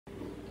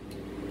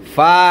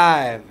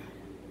5,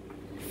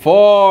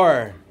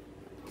 4,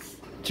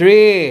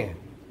 3,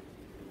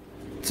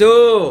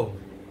 2,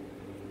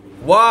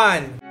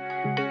 1.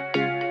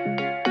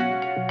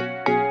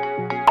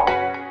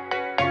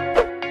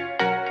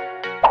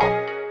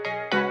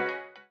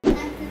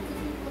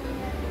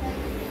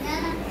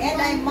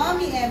 And I'm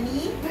Mommy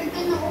Emmy. We're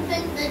gonna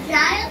open the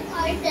Giant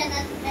Garden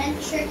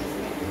Adventure.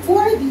 Who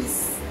are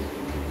these?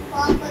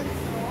 Paw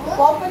Patrol.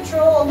 Paw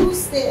Patrol.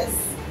 Who's this?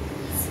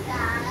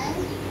 Sky.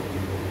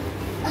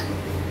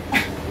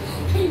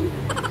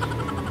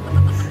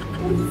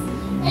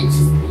 It's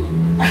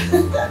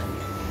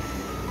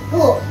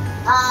Who?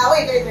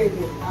 Wait.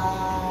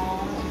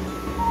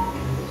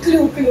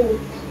 Clue.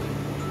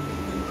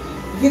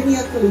 Give me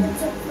a clue.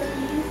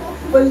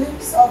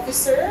 Police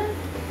officer.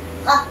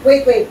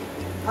 Wait.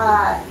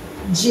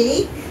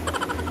 Jake.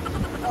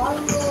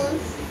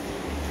 almost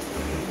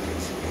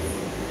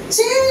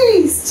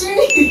Chase!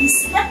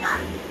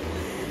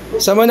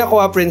 Saan mo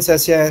nakuha,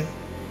 princess, yan?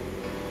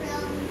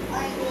 from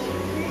our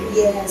neighbor.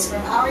 Yes,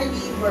 from our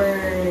neighbor.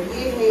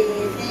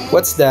 Yay!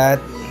 What's that?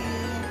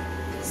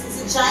 This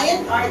is a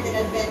giant art and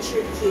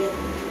adventure kit.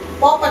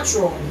 Paw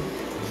Patrol.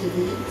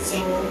 Okay, so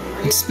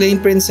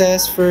Explain,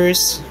 princess,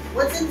 first.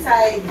 what's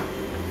inside?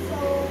 So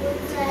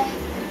it's like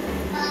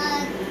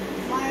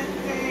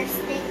markers,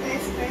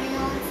 stickers,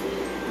 crayons,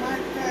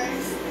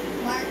 markers,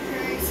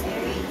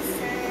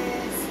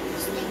 erasers,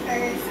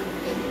 stickers,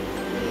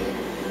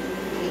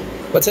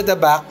 What's at the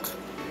back?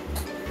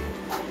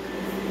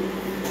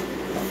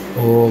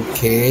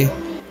 Okay.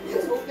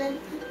 Just open.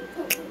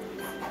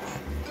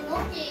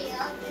 Okay,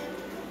 I'll get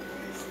the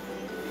first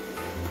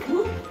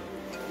Whoop,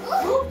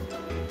 one. whoop.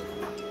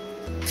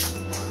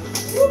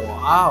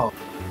 Wow.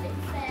 It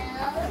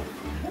fell.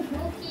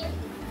 Okay.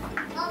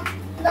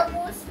 The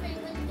most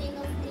favorite thing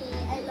of me,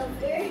 I love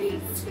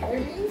erasers.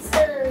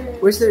 Eraser.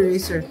 Where's the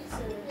eraser?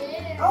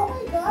 There. Oh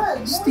my God!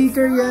 no,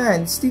 Sticker it's not.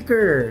 yan.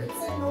 Sticker. It's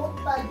a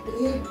notepad,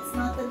 babe. It's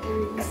not an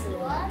eraser.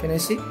 What? Can I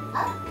see?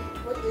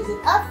 What is it?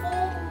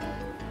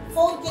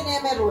 Phone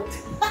kinemerot.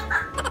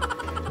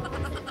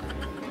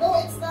 No,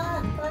 it's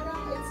not.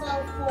 Parang it's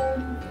a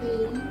phone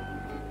thing.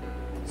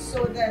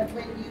 So that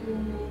when you...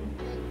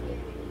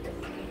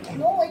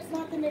 No, it's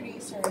not an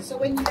eraser. So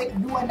when you like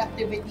do an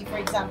activity, for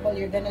example,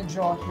 you're gonna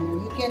draw here,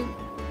 you can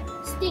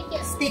Stick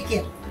it. stick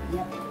it.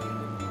 Yep.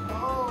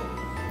 Oh.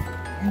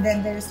 And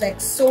then there's like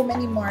so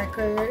many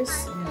markers.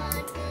 I thought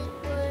it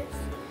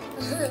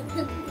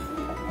was...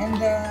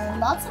 And then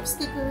lots of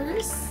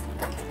stickers.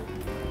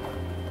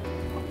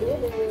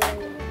 Yay!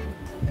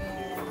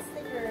 And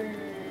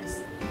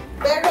stickers.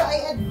 Pero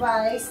I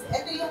advise,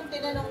 ito yung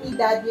tinanong ni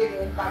Daddy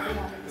rin bago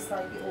namin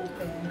start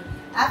i-open.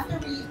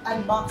 After we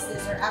unbox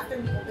this or after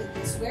we open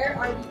this, where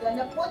are we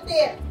gonna put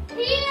it?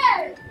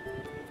 Here!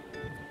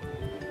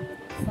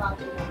 It's not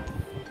enough.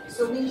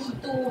 So we need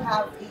to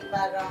have a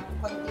parang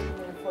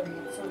container for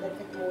it so that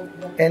it won't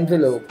get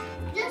Envelope.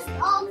 Just,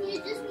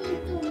 you just need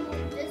to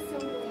move this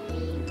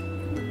away.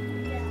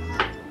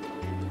 Yeah.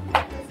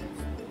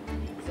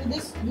 So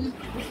this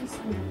is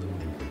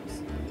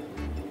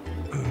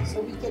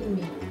so we can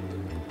make.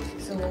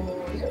 So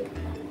here.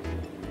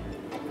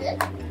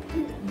 That's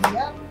it.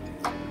 Yep.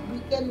 We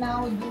can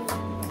now do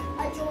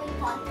A drawing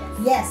contest.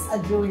 yes, a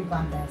drawing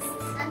contest.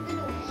 I'm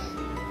gonna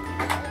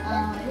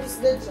win. Who's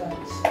the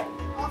judge?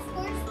 Of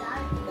course,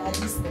 Daddy.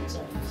 Daddy's the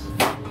judge.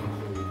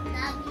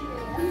 Daddy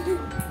will.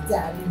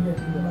 Daddy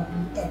will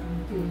Mommy and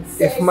Princess.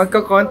 If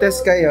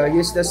magka-contest kayo,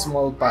 use the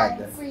small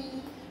pad.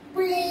 Free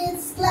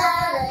Prince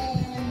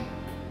Clarence.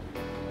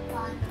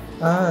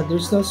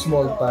 There's no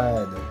small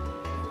pad.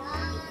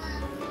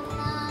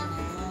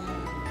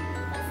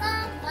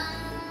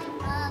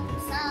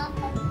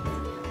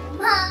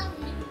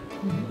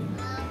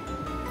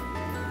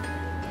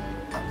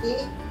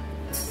 Okay?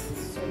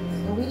 So,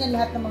 gawin na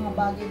lahat ng mga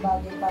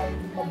bagay-bagay para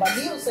hindi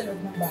mabaliw sa loob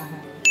ng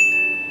bahay.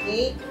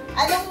 Okay?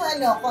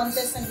 Anong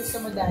contest ang gusto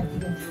mo, Daddy?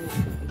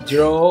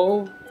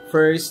 Draw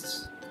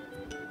first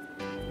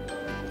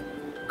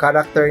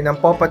character ng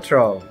Paw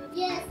Patrol.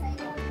 Yes, I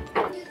know.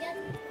 You get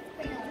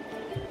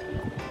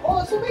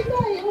Oh, sabay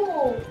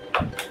tayo.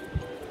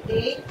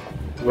 Okay?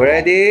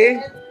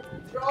 Ready?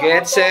 Draw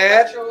Get a Paw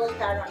set. Patrol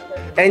character.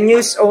 And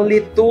use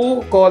only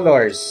 2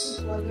 colors.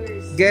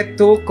 Colors. Get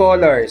 2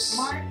 colors.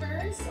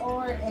 Markers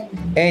or any?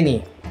 Any.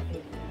 Okay.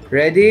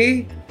 Ready?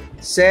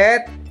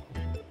 Set.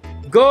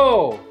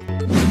 Go!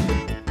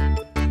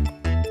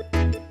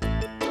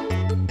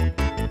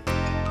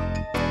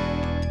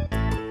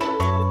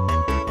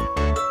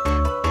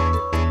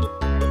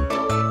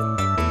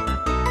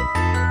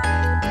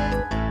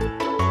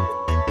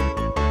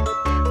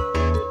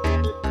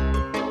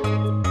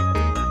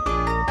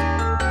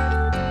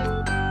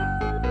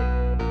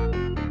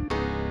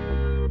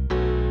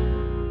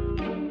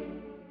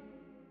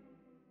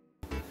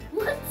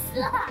 What's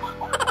that?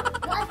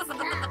 What's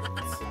that?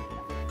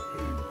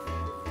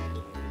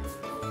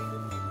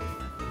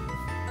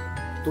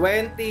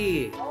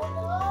 20,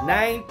 Oh no!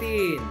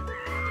 19,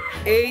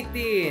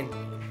 18,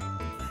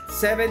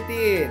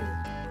 17,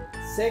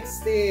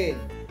 16,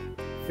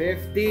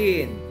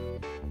 15,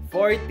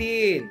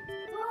 14,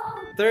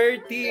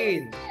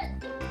 13,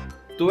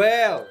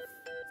 12,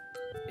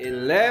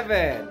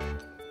 11,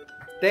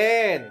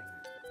 10,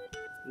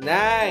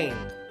 9,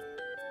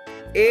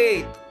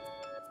 8,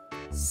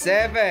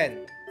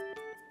 7,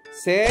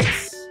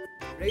 6.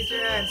 Raise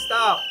your hand.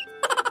 Stop.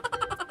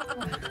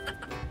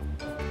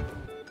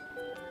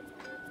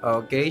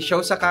 Okay,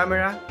 show sa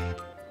camera.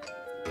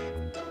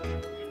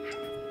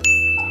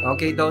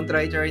 Okay, don't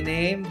write your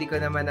name. Di ko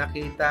naman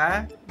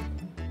nakita.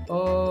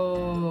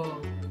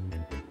 Oh,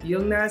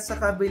 yung nasa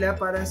kabila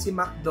parang si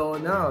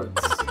McDonald's.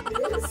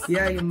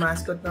 Yeah, yung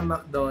mascot ng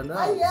McDonald's.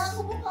 Ay, yeah,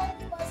 kumukha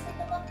yung mascot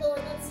ng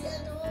McDonald's. Si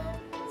ano?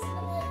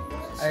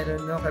 I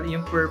don't know.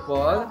 Yung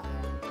purple?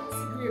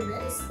 Si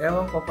Grimace?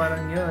 Ewan ko,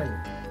 parang yun.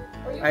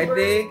 Or yung I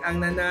think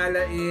ang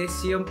nanalo is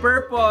yung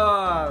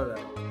purple.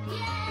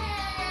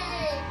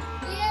 Yay!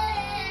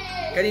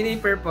 Yay! Kanina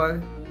yung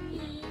purple?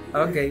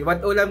 Okay,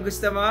 what ulam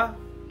gusto mo?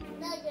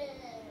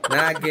 Nuggets.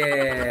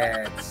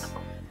 Nuggets.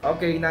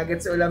 Okay,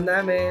 nuggets ulam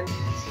namin.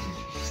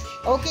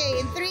 Okay,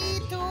 in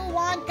 3, 2,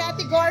 1,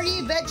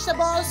 category,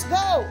 vegetables,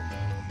 go!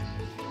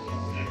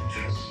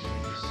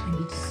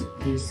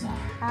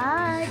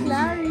 Hi,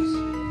 Clary!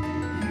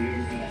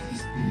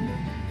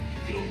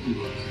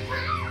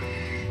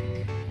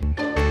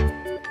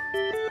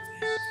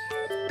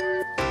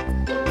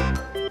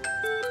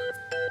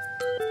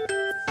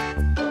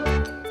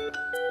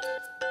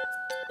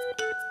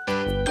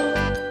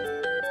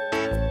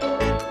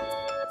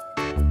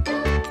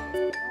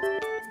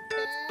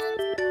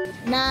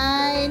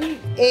 Nine,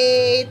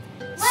 8,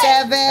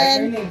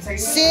 7,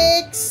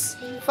 6,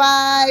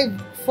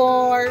 5,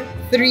 4,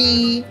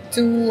 3,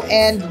 2,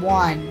 and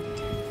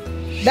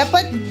 1.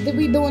 Dapat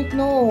we don't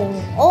know.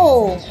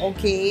 Oh,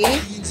 okay.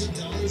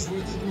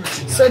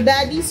 So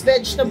daddy's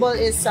vegetable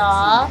is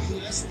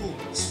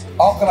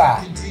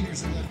Okra.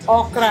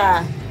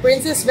 okra.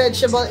 Princess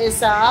vegetable is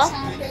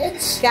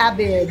Cabbage.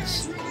 cabbage.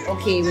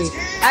 Okay, wait.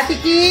 Ate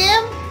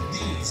Kim?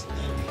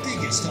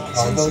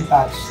 Oh, don't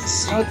touch.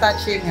 No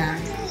touching ah.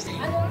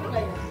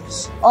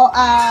 Oh,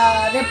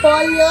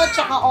 repolyo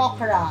tsaka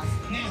okra.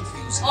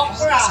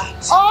 Okra.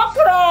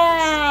 Okra!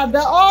 The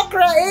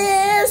okra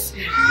is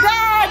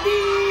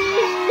daddy!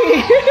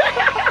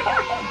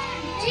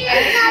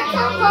 You're not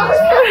supposed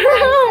to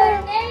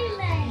write your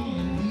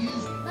name.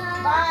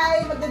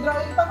 Bye!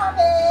 Magdadrawing pa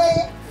kami!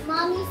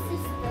 Mommy's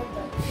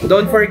sister.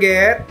 Don't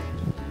forget.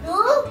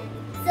 No?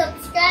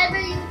 Subscribe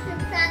our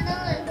YouTube channel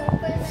and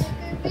hope I like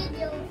your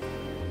videos.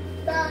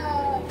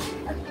 Bye.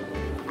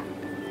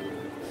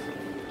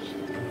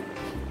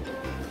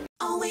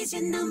 Always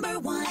your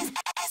number one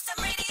SM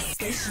radio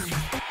station.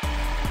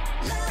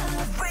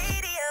 Love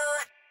radio.